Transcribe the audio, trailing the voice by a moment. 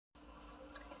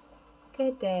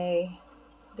Good day.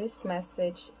 This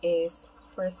message is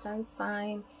for sun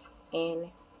sign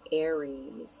in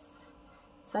Aries.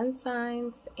 Sun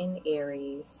signs in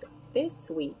Aries. This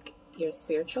week, your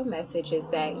spiritual message is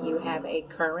that you have a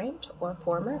current or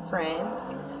former friend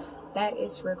that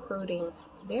is recruiting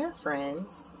their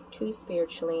friends to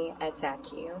spiritually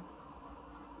attack you.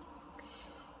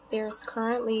 There's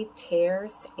currently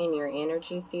tears in your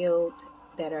energy field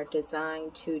that are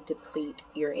designed to deplete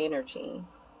your energy.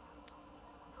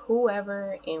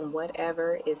 Whoever and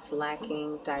whatever is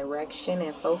lacking direction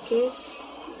and focus,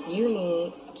 you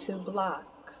need to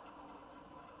block.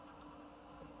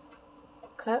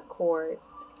 Cut cords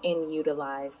and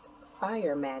utilize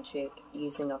fire magic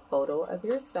using a photo of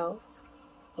yourself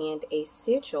and a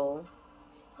sigil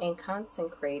and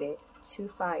consecrate it to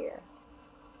fire.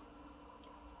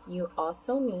 You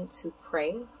also need to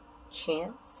pray,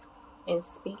 chant, and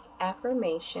speak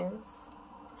affirmations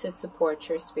to support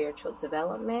your spiritual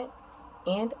development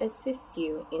and assist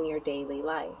you in your daily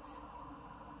life.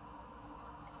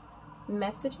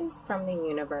 Messages from the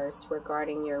universe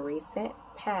regarding your recent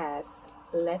past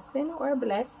lesson or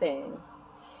blessing.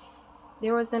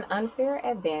 There was an unfair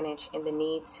advantage in the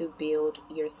need to build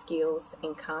your skills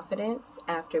and confidence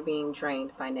after being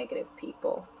drained by negative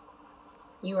people.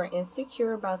 You are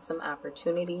insecure about some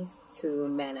opportunities to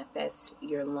manifest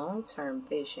your long-term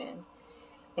vision,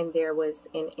 and there was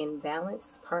an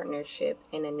imbalanced partnership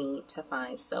and a need to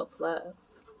find self-love.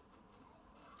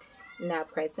 Now,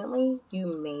 presently, you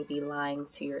may be lying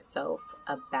to yourself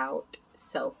about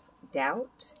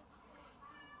self-doubt.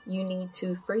 You need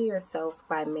to free yourself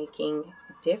by making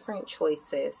different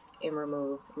choices and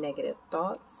remove negative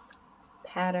thoughts,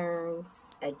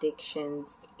 patterns,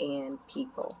 addictions, and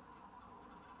people.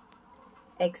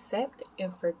 Accept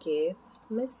and forgive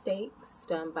mistakes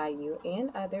done by you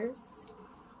and others.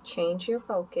 Change your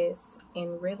focus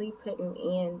and really put an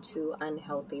end to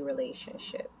unhealthy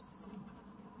relationships.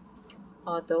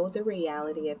 Although the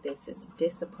reality of this is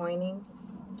disappointing,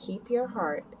 keep your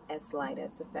heart as light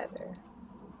as a feather.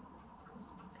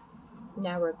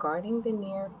 Now, regarding the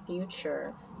near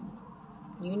future,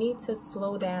 you need to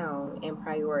slow down and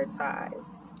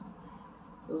prioritize.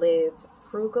 Live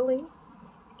frugally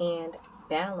and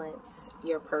balance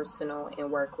your personal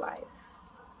and work life.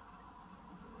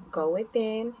 Go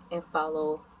within and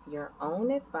follow your own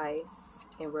advice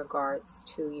in regards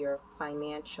to your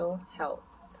financial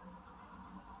health.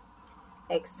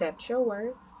 Accept your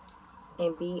worth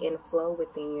and be in flow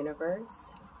with the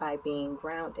universe by being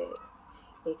grounded.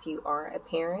 If you are a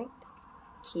parent,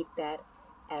 keep that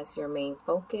as your main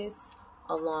focus,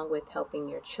 along with helping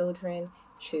your children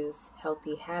choose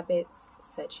healthy habits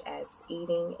such as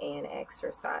eating and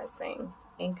exercising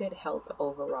and good health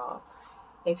overall.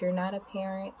 If you're not a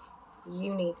parent,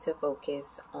 you need to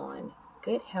focus on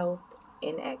good health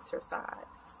and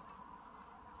exercise.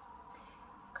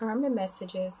 Karma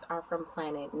messages are from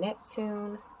planet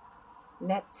Neptune.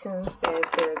 Neptune says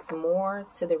there's more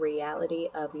to the reality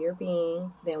of your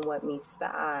being than what meets the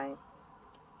eye.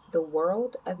 The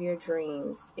world of your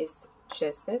dreams is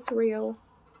just as real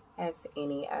as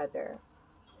any other.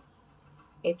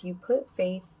 If you put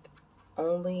faith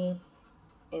only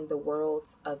in the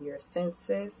world of your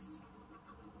senses,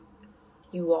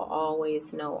 you will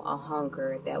always know a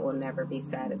hunger that will never be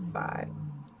satisfied.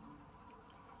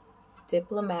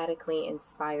 Diplomatically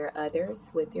inspire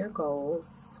others with your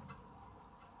goals.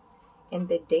 In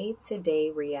the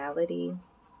day-to-day reality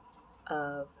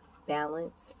of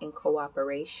balance and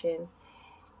cooperation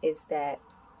is that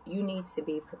you need to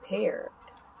be prepared.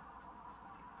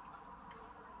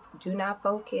 Do not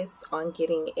focus on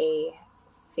getting a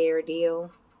fair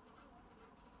deal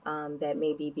that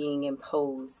may be being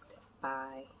imposed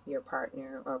by your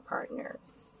partner or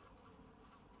partners.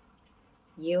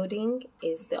 Yielding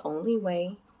is the only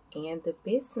way and the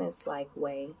business-like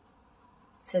way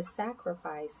to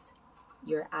sacrifice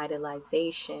your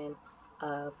idolization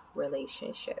of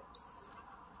relationships.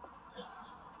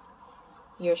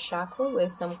 Your chakra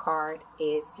wisdom card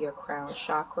is your crown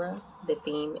chakra. The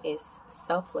theme is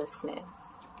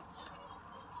selflessness.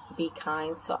 Be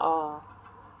kind to all.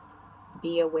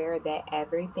 Be aware that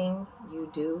everything you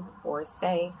do or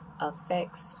say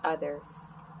affects others.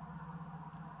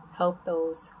 Help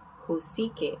those who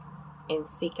seek it and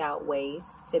seek out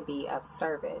ways to be of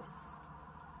service.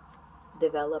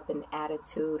 Develop an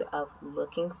attitude of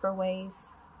looking for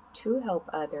ways to help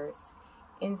others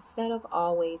instead of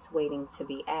always waiting to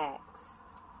be asked.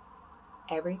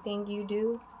 Everything you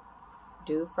do,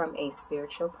 do from a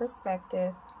spiritual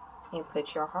perspective and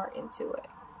put your heart into it.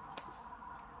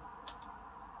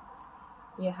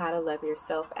 Your How to Love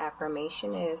Yourself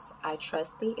affirmation is, I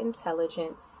trust the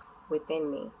intelligence within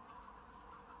me.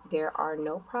 There are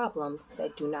no problems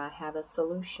that do not have a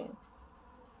solution.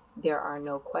 There are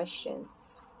no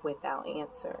questions without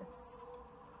answers.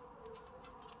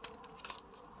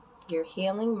 Your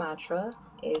healing mantra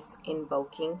is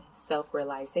invoking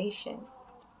self-realization.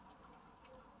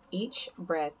 Each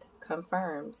breath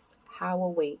confirms how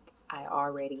awake I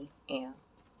already am.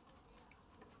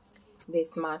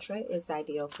 This mantra is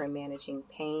ideal for managing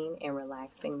pain and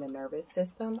relaxing the nervous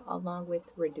system, along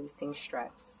with reducing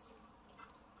stress.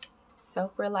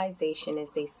 Self-realization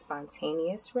is a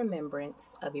spontaneous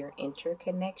remembrance of your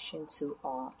interconnection to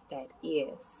all that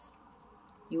is.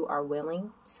 You are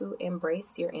willing to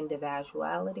embrace your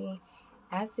individuality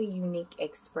as a unique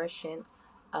expression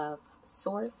of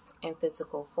source and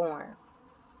physical form.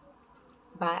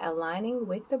 By aligning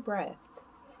with the breath,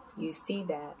 you see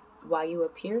that while you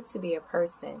appear to be a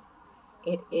person,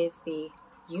 it is the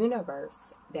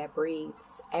universe that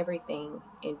breathes everything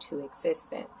into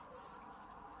existence.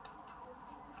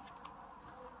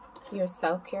 Your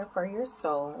self-care for your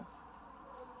soul.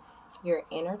 Your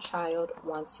inner child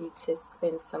wants you to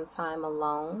spend some time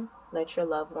alone. Let your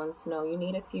loved ones know you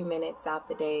need a few minutes out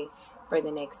the day for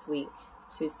the next week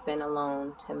to spend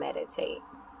alone to meditate.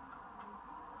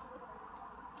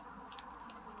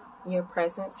 Your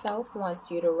present self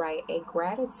wants you to write a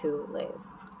gratitude list.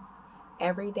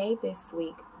 Every day this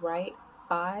week, write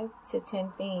 5 to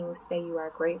 10 things that you are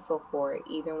grateful for,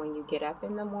 either when you get up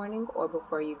in the morning or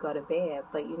before you go to bed.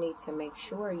 But you need to make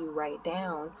sure you write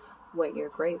down what you're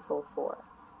grateful for.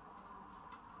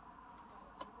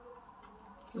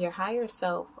 Your higher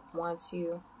self wants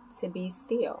you to be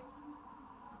still.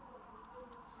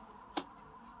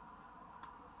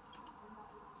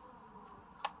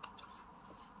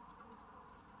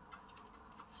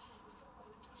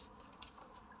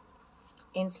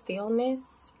 In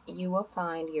stillness, you will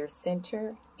find your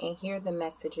center and hear the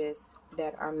messages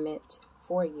that are meant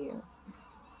for you.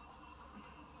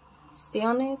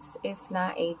 Stillness is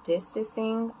not a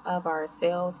distancing of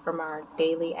ourselves from our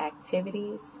daily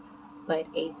activities, but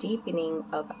a deepening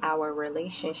of our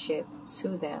relationship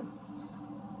to them.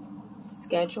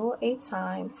 Schedule a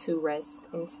time to rest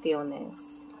in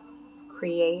stillness.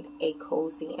 Create a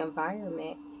cozy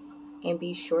environment, and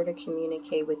be sure to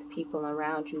communicate with people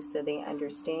around you so they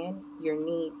understand your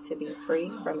need to be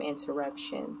free from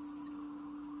interruptions.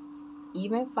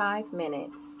 Even 5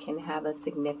 minutes can have a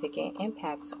significant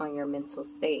impact on your mental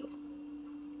state.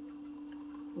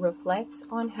 Reflect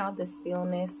on how the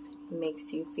stillness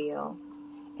makes you feel,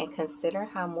 and consider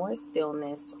how more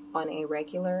stillness on a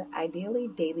regular, ideally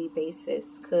daily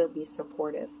basis could be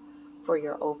supportive for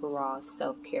your overall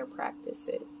self-care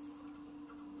practices.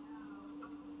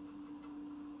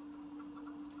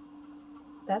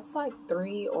 That's like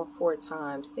 3 or 4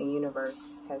 times the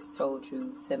universe has told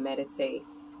you to meditate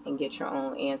and get your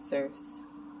own answers.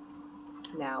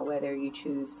 Now, whether you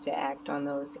choose to act on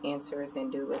those answers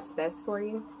and do what's best for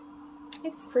you,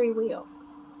 it's free will.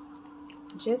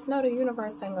 Just know the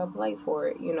universe ain't gonna play for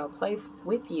it. Play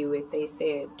with you if they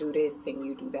said do this and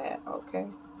you do that, okay?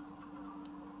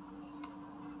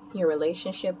 Your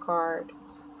relationship card,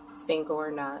 single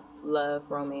or not,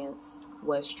 love, romance,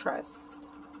 was trust.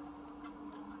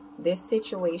 This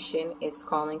situation is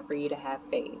calling for you to have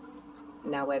faith.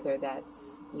 Now, whether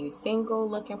that's you single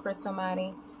looking for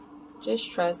somebody,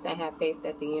 just trust and have faith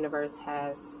that the universe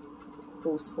has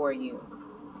who's for you.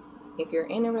 If you're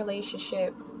in a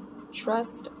relationship,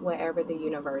 trust whatever the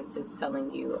universe is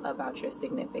telling you about your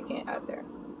significant other.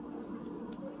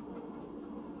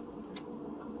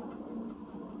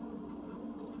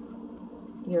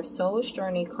 Your soul's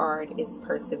journey card is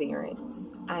perseverance.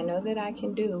 I know that I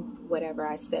can do whatever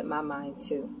I set my mind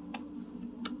to.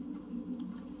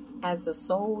 As a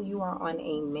soul, you are on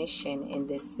a mission in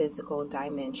this physical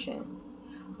dimension.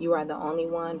 You are the only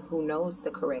one who knows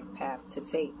the correct path to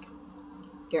take.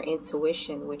 Your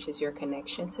intuition, which is your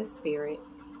connection to spirit,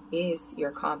 is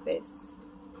your compass.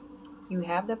 You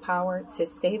have the power to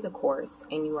stay the course,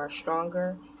 and you are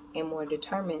stronger and more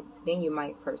determined than you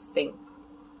might first think.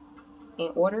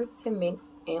 In order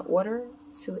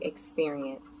to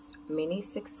experience many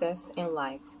success in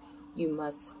life, you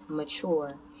must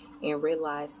mature and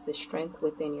realize the strength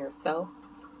within yourself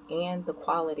and the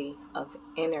quality of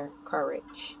inner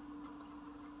courage.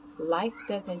 Life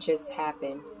doesn't just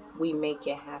happen, we make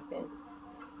it happen.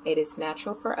 It is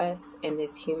natural for us in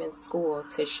this human school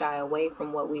to shy away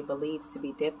from what we believe to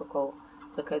be difficult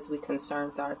because we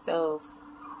concern ourselves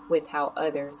with how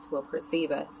others will perceive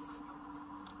us.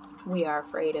 We are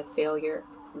afraid of failure,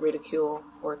 ridicule,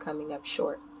 or coming up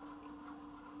short.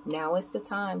 Now is the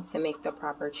time to make the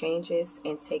proper changes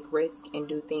and take risks and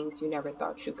do things you never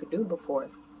thought you could do before.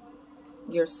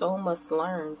 Your soul must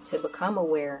learn to become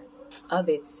aware of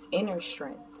its inner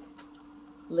strength.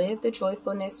 Live the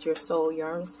joyfulness your soul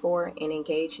yearns for and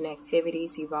engage in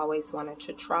activities you've always wanted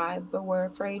to try but were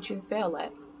afraid you'd fail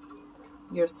at.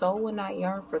 Your soul will not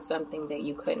yearn for something that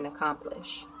you couldn't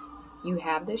accomplish. You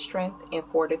have the strength and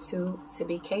fortitude to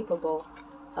be capable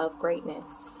of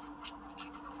greatness.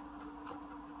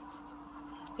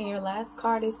 And your last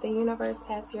card is the universe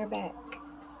has your back.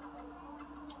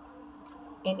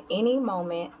 In any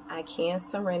moment, I can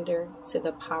surrender to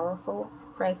the powerful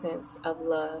presence of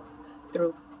love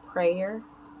through prayer,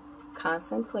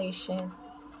 contemplation,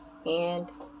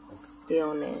 and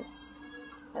stillness.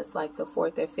 That's like the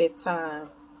 4th or 5th time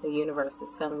the universe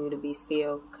is telling you to be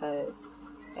still, because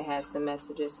it has some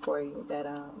messages for you that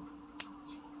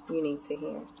you need to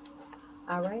hear.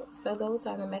 Alright, so those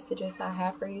are the messages I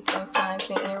have for you, Sun Signs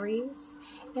and Aries.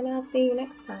 And I'll see you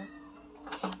next time.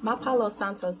 My Palo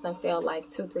Santos done failed like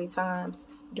 2-3 times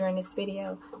during this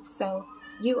video. So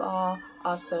you all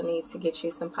also need to get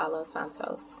you some Palo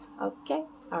Santos. Okay?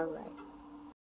 Alright.